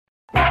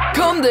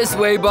Come this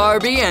way,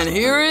 Barbie, and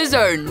here is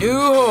our new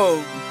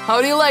home.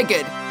 How do you like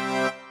it?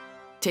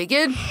 Take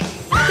it?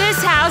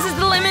 This house is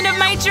the limit of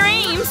my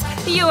dreams!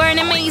 You are an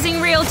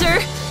amazing realtor!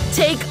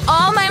 Take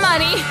all my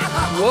money!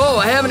 Whoa,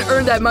 I haven't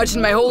earned that much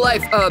in my whole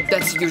life.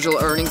 That's usual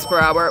earnings per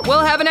hour.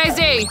 Well, have a nice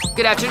day.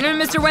 Good afternoon,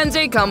 Mr.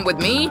 Wednesday. Come with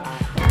me.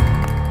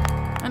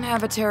 And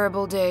have a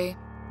terrible day.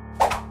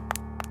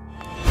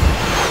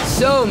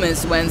 So,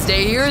 Miss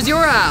Wednesday, here's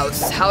your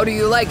house. How do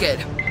you like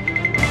it?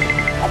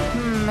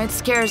 It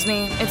scares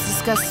me. It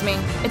disgusts me.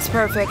 It's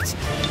perfect.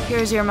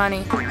 Here's your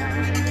money.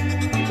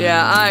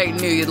 Yeah, I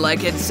knew you'd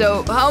like it.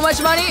 So, how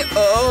much money?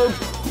 Oh,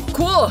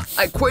 cool.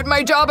 I quit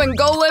my job and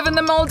go live in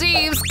the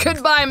Maldives.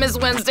 Goodbye, Miss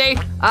Wednesday.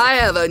 I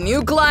have a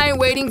new client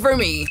waiting for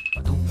me.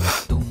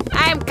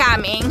 I'm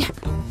coming.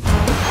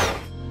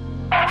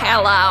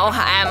 Hello,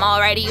 I'm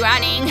already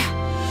running.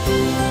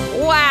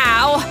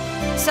 Wow.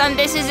 Son,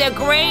 this is a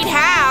great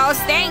house.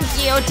 Thank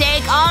you.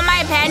 Take all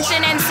my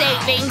pension and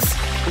savings.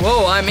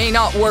 Whoa, I may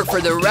not work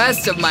for the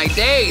rest of my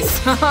days.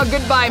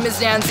 Goodbye, Miss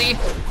Nancy.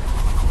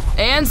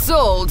 And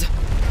sold.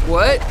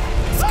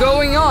 What's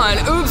going on?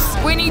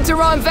 Oops, we need to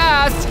run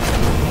fast.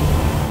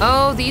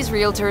 Oh, these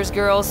realtors,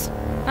 girls.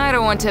 I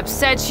don't want to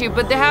upset you,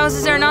 but the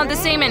houses are not the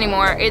same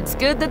anymore. It's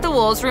good that the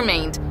walls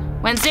remained.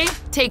 Wednesday,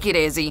 take it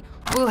easy.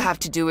 We'll have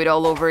to do it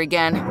all over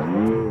again.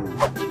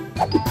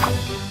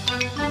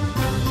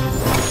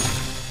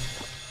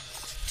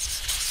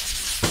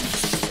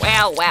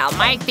 Well,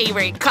 my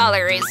favorite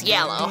color is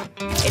yellow.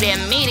 It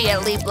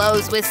immediately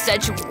glows with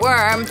such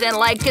warmth and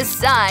like a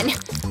sun.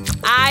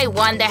 I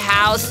want the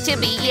house to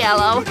be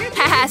yellow.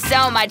 Haha,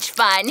 so much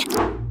fun.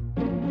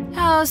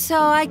 Oh,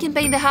 so I can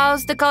paint the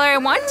house the color I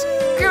want?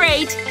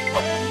 Great!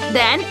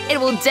 Then it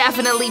will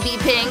definitely be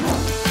pink.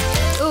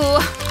 Ooh,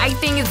 I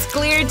think it's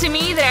clear to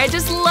me that I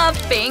just love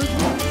pink.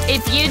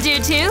 If you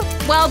do too,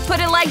 well, put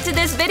a like to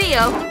this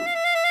video.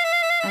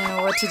 I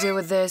know what to do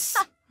with this.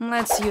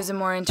 Let's use a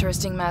more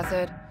interesting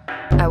method.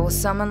 I will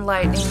summon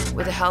lightning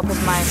with the help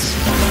of my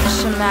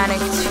shamanic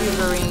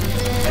tuberine.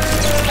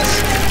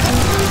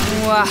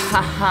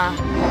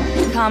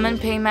 Wahaha. Come and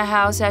paint my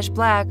house ash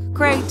black.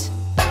 Great.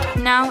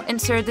 Now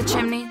insert the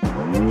chimney.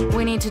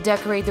 We need to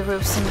decorate the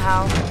roof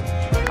somehow.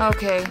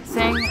 Okay,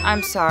 thing,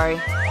 I'm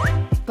sorry.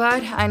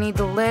 But I need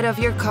the lid of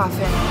your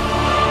coffin.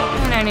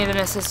 And I need an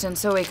assistant,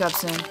 so wake up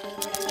soon.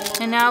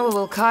 And now we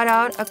will cut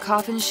out a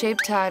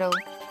coffin-shaped title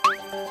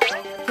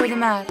for the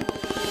mat.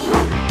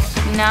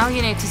 Now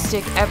you need to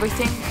stick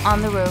everything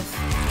on the roof.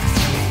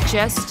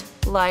 Just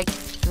like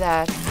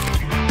that.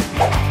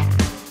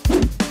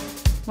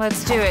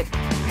 Let's do it.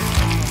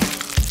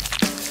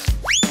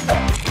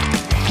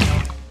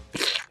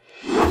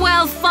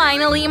 Well,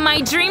 finally,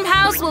 my dream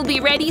house will be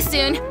ready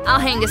soon. I'll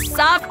hang a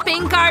soft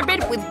pink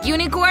carpet with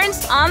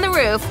unicorns on the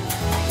roof.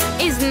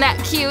 Isn't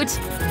that cute?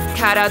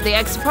 Cut out the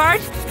extra part.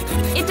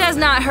 It does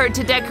not hurt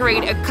to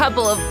decorate a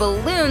couple of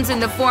balloons in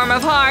the form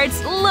of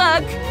hearts.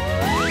 Look!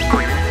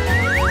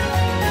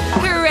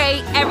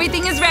 Hooray!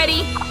 Everything is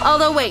ready.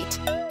 Although wait,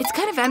 it's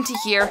kind of empty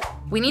here.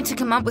 We need to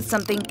come up with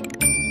something.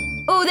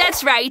 Oh,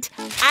 that's right.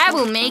 I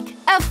will make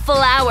a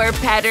flower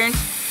pattern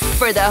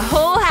for the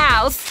whole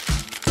house.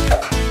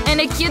 And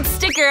a cute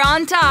sticker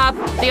on top.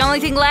 The only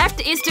thing left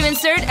is to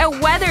insert a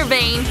weather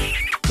vane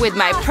with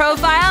my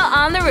profile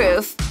on the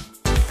roof.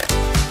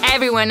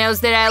 Everyone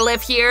knows that I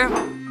live here.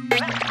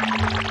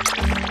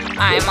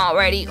 I'm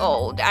already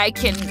old. I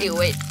can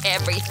do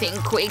everything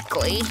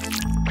quickly.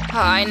 Oh,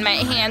 and my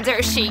hands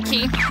are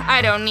shaky.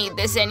 I don't need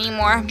this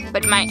anymore,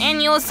 but my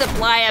annual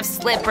supply of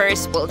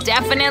slippers will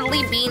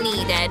definitely be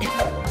needed.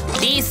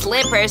 These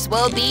slippers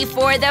will be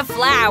for the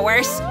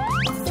flowers.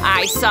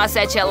 I saw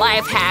such a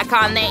life hack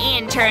on the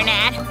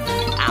internet.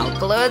 I'll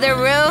glue the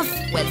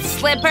roof with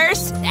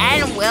slippers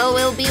and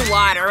will be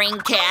watering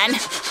can.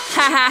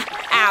 Haha,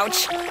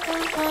 ouch.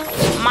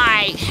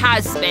 My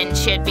husband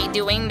should be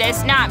doing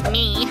this, not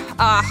me.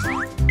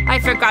 Ugh, I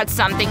forgot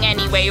something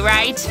anyway,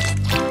 right?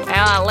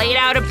 Well, I laid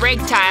out a brick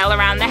tile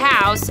around the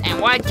house, and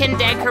what can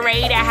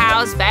decorate a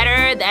house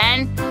better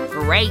than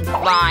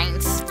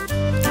grapevines?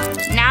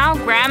 Now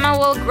Grandma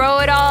will grow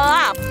it all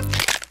up.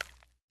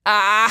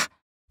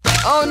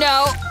 Oh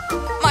no,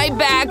 my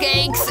back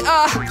aches.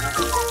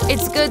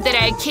 It's good that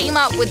I came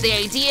up with the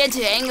idea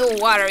to hang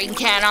a watering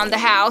can on the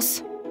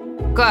house.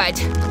 Good,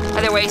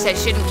 otherwise I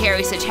shouldn't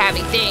carry such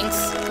heavy things.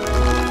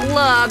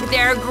 Look,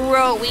 they're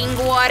growing,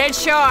 what a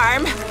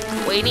charm.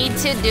 We need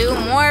to do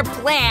more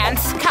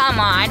plants, come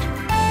on.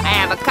 I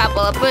have a couple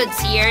of boots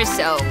here,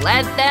 so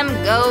let them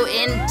go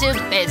into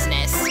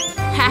business.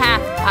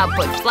 Haha, I'll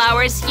put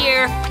flowers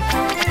here.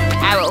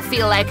 I will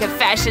feel like a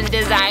fashion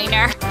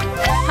designer.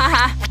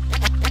 Haha.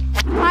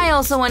 I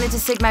also wanted to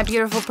stick my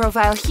beautiful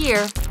profile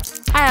here.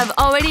 I have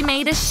already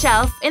made a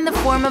shelf in the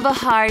form of a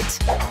heart.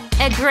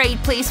 A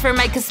great place for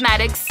my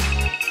cosmetics.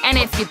 And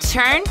if you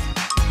turn,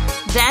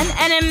 then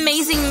an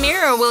amazing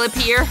mirror will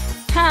appear.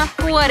 Huh,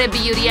 what a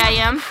beauty I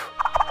am.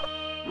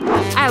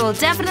 I will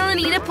definitely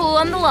need a pool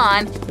on the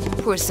lawn.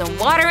 Pour some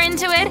water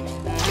into it.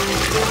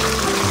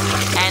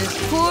 And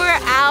pour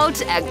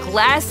out a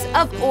glass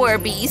of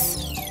Orbeez.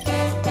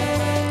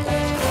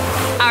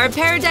 Our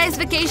paradise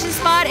vacation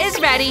spot is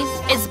ready.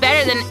 It's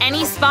better than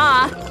any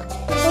spa.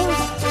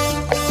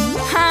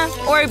 Huh,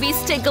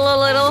 Orbeez tickle a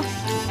little.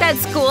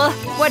 That's cool.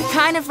 What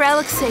kind of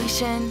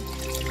relaxation?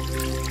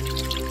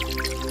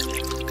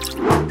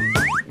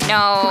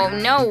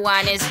 No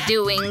one is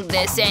doing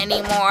this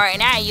anymore,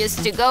 and I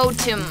used to go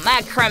to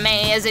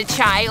macrame as a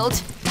child.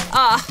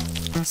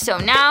 So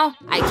now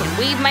I can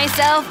weave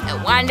myself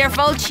a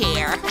wonderful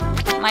chair.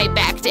 My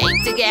back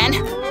ached again.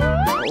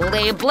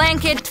 Lay a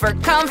blanket for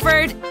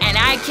comfort, and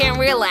I can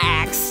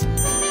relax.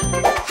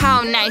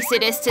 How nice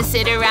it is to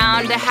sit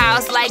around the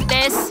house like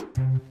this.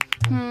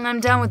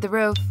 I'm done with the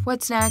roof.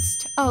 What's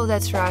next? Oh,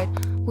 that's right.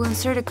 We'll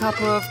insert a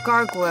couple of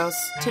gargoyles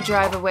to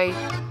drive away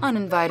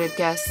uninvited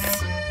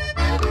guests.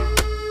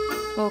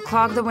 We'll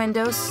clog the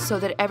windows so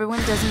that everyone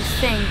doesn't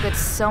think that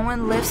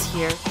someone lives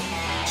here.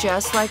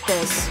 Just like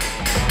this.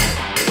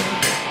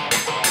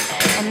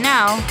 And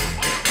now…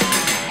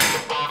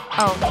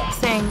 Oh,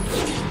 Thing.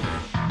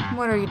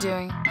 What are you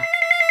doing?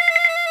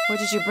 What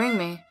did you bring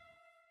me?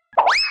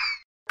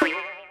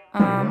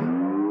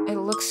 It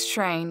looks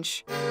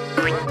strange.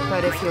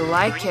 But if you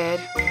like it,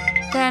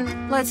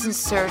 then let's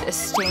insert a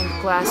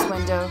stained glass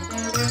window.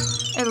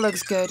 It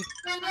looks good.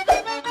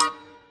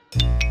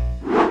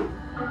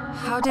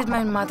 How did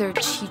my mother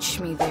teach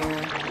me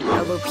there?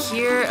 A loop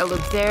here, a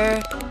loop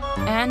there,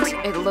 and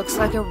it looks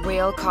like a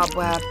real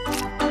cobweb.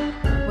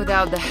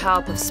 Without the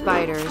help of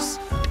spiders.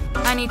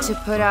 I need to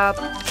put up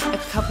a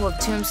couple of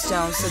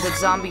tombstones so that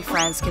zombie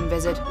friends can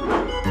visit.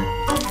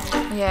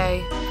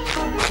 Yay.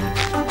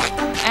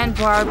 And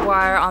barbed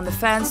wire on the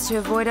fence to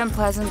avoid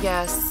unpleasant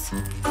guests.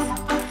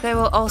 They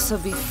will also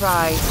be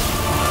fried.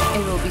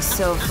 It will be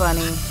so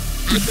funny.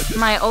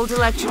 My old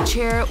electric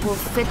chair will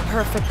fit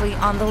perfectly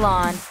on the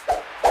lawn.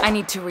 I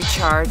need to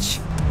recharge.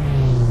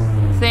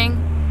 Thing,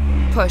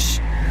 push.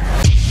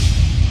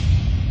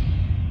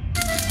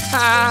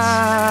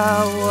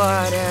 Ah,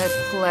 what a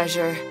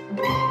pleasure.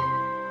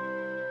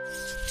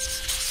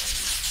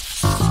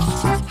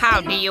 How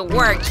do you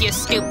work, you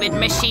stupid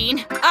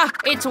machine?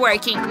 It's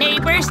working.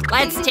 Neighbors,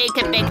 let's take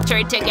a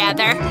picture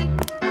together.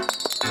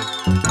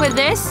 With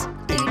this?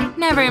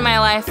 Never in my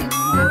life.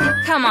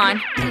 Come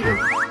on.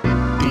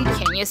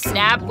 Can you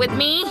snap with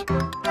me?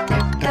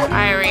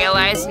 I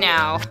realize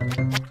now.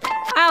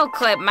 I'll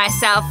clip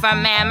myself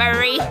from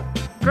memory.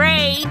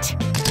 Great!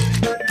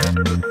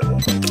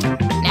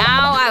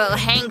 Now I will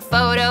hang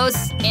photos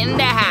in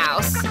the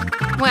house.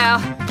 Well,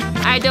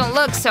 I don't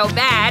look so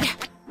bad.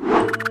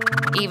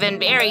 Even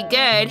very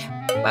good.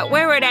 But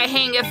where would I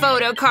hang a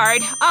photo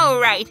card? Oh,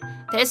 right.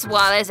 This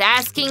wall is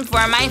asking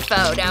for my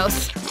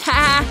photos.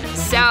 Haha,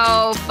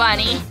 so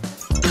funny.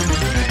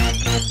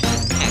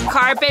 A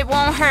carpet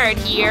won't hurt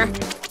here.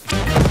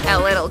 A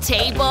little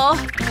table.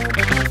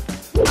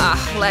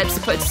 Let's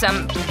put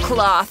some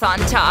cloth on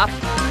top.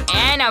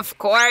 And of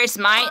course,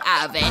 my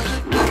oven.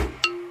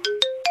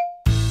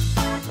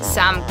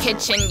 Some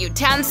kitchen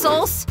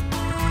utensils.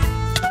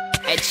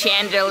 A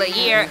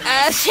chandelier.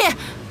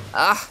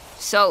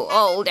 So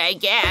old, I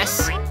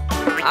guess.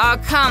 Oh,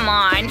 come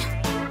on.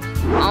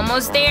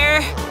 Almost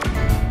there.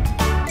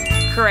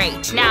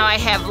 Great, now I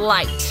have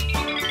light.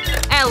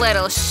 A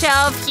little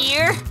shelf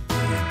here.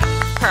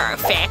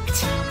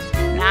 Perfect.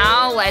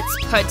 Now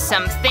let's put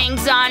some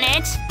things on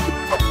it.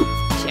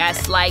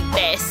 Just like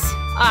this.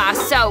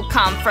 So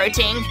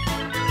comforting.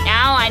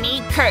 Now I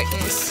need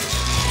curtains.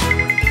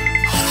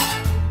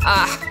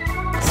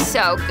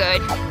 So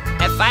good.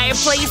 A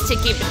fireplace to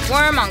keep it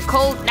warm on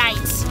cold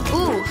nights.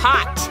 Ooh,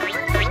 hot.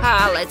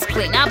 Let's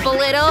clean up a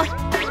little.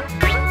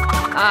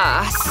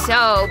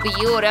 So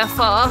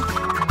beautiful.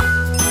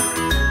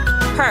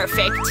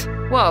 Perfect.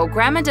 Whoa,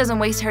 Grandma doesn't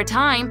waste her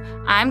time.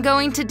 I'm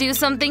going to do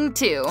something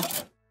too.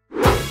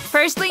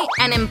 Firstly,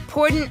 an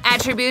important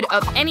attribute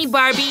of any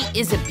Barbie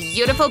is a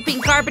beautiful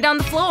pink carpet on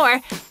the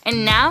floor.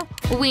 And now,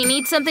 we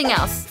need something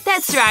else.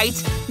 That's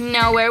right,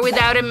 nowhere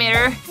without a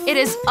mirror. It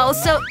is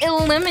also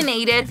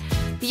illuminated.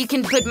 You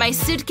can put my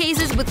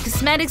suitcases with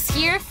cosmetics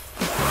here.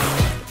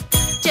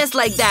 Just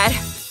like that.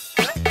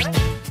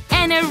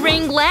 And a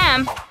ring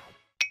lamp.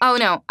 Oh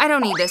no, I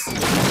don't need this.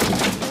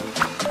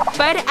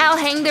 But I'll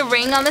hang the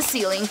ring on the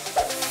ceiling.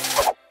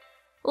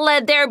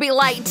 Let there be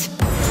light.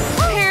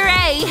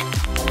 Hooray!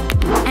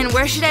 And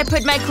where should I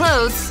put my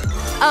clothes?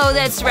 Oh,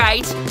 that's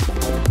right.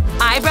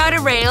 I brought a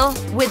rail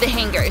with the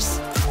hangers.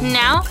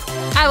 Now,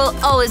 I will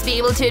always be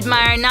able to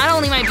admire not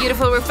only my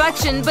beautiful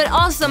reflection, but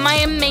also my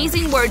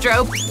amazing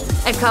wardrobe.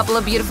 A couple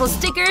of beautiful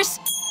stickers.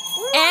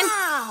 And…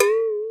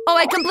 oh,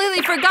 I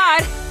completely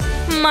forgot!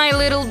 My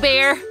little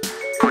bear.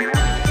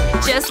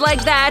 Just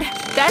like that.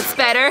 That's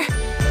better.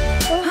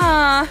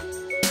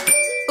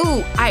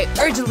 Ooh, I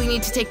urgently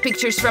need to take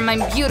pictures from my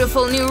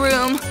beautiful new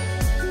room.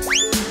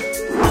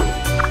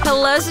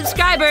 Hello,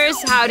 subscribers!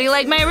 How do you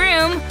like my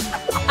room?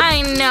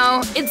 I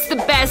know, it's the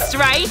best,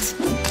 right?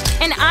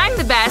 And I'm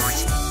the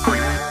best!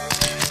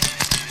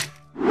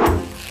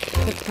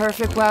 The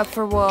perfect web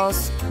for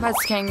walls.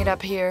 Let's hang it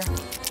up here.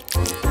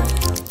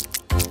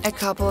 A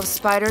couple of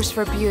spiders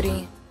for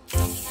beauty.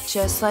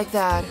 Just like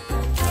that.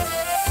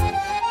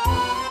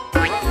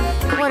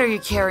 What What are you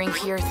carrying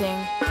here,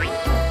 thing?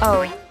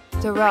 Oh,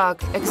 the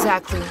rug,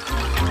 exactly.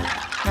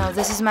 No,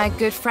 this is my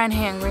good friend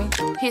Henry.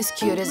 He's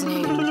cute, isn't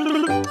he?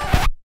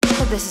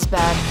 But this is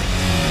bad.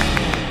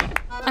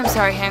 I'm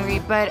sorry, Henry,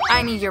 but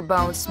I need your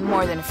bones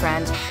more than a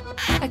friend.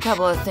 A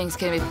couple of things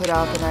can be put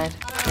up in it.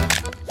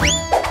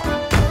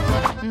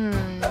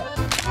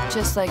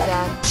 Just like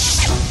that.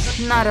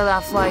 Not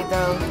enough light,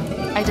 though.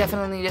 I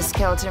definitely need a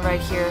skeleton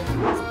right here.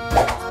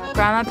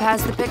 Grandma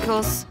passed the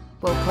pickles.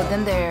 We'll put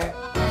them there.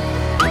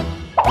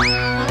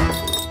 And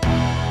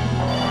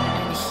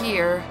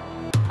here,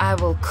 I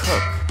will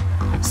cook.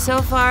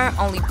 So far,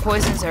 only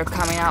poisons are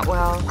coming out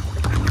well.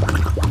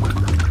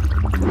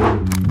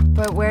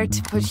 But where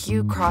to put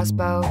you,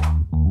 crossbow?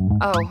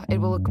 Oh, it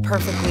will look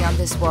perfectly on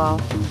this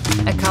wall.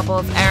 A couple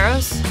of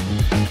arrows.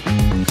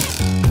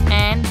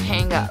 And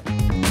hang up.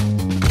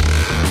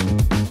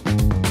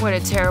 What a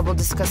terrible,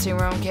 disgusting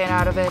room came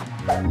out of it.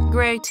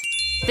 Great.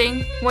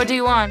 Thing, what do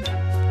you want?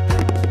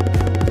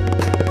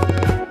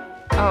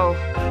 Oh,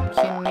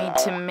 you need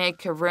to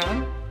make a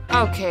room?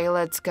 Okay,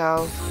 let's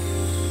go.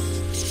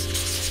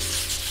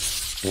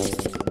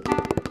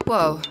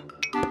 Whoa.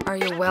 Are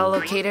you well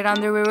located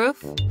under the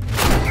roof?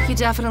 You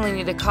definitely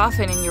need a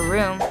coffin in your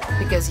room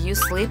because you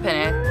sleep in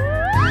it.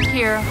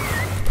 Here.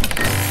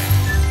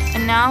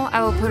 And now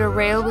I will put a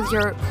rail with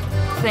your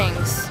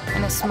things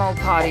and a small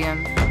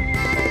podium.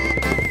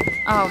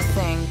 Oh,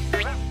 thing.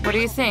 What do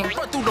you think?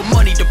 Ooh,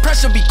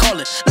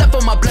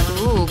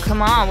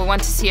 come on, we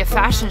want to see a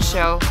fashion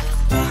show.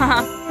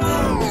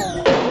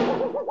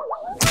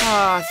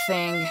 Oh,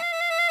 thing.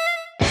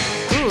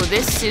 Ooh,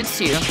 this suits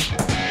you.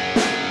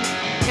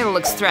 It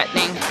looks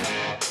threatening.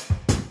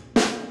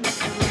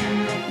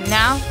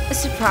 Now, a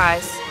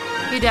surprise.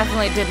 You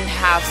definitely didn't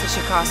have such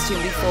a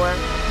costume before.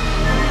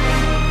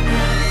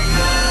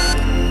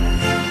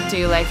 Do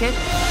you like it?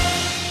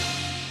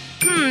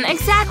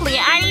 Exactly.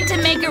 I need to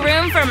make a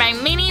room for my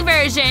mini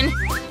version.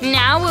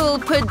 Now we will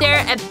put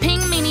there a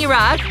pink mini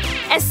rug,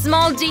 a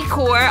small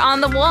decor on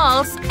the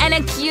walls, and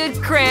a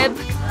cute crib.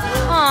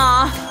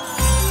 Aww.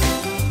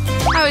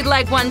 I would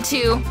like one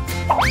too.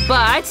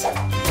 But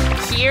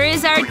here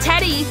is our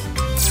teddy.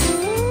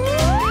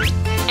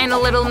 And a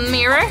little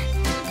mirror.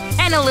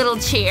 And a little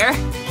chair.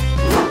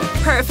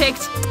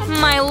 Perfect.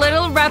 My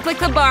little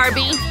replica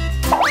Barbie.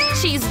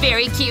 She's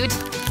very cute.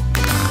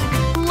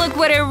 Look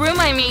what a room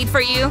I made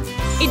for you.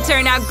 It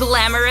turned out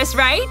glamorous,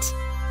 right?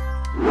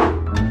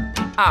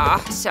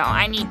 So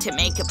I need to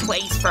make a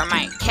place for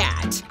my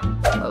cat.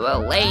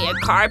 We'll lay a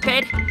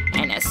carpet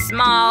and a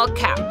small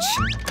couch.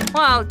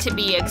 Well, to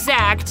be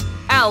exact,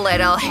 a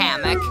little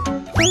hammock.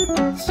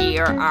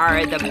 Here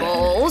are the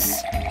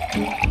bowls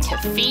to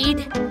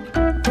feed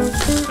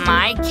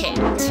my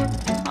cat.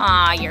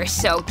 Aw, you're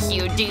so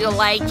cute. Do you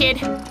like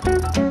it?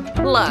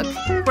 Look,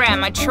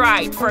 Grandma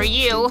tried for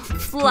you,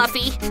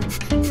 Fluffy.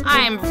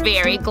 I'm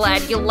very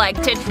glad you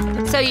liked it.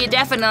 So you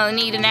definitely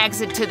need an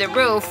exit to the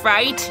roof,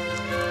 right?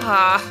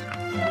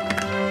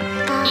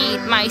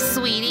 Eat, my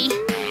sweetie.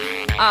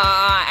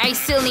 I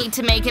still need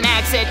to make an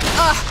exit.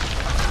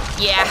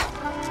 Yeah.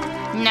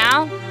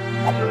 Now,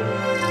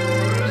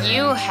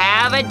 you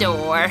have a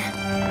door.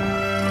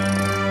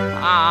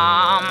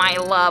 My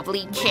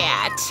lovely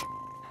cat.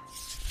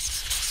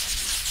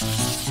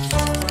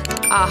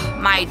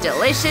 My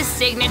delicious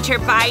signature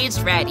pie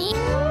is ready.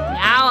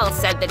 Now I'll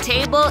set the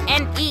table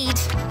and eat.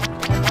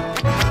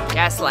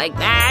 Just like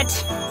that.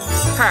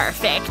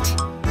 Perfect.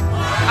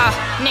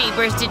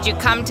 Neighbors, did you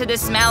come to the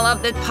smell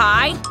of the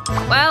pie?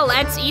 Well,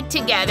 let's eat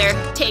together.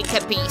 Take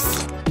a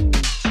piece.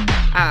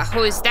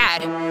 Who's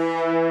that?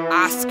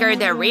 Oscar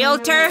the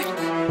realtor?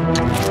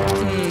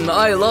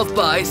 I love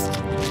pies.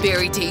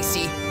 Very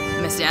tasty.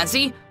 Miss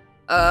Nancy?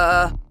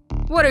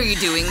 What are you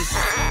doing?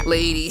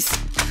 Ladies.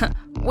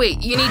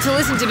 Wait, you need to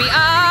listen to me.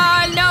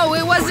 No,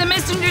 it was a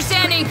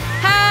misunderstanding.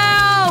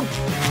 Help!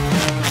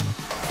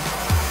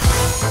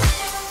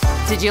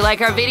 Did you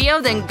like our video?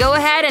 Then go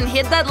ahead and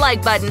hit that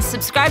like button,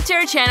 subscribe to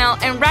our channel,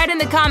 and write in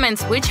the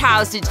comments which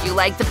house did you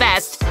like the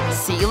best.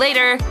 See you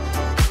later!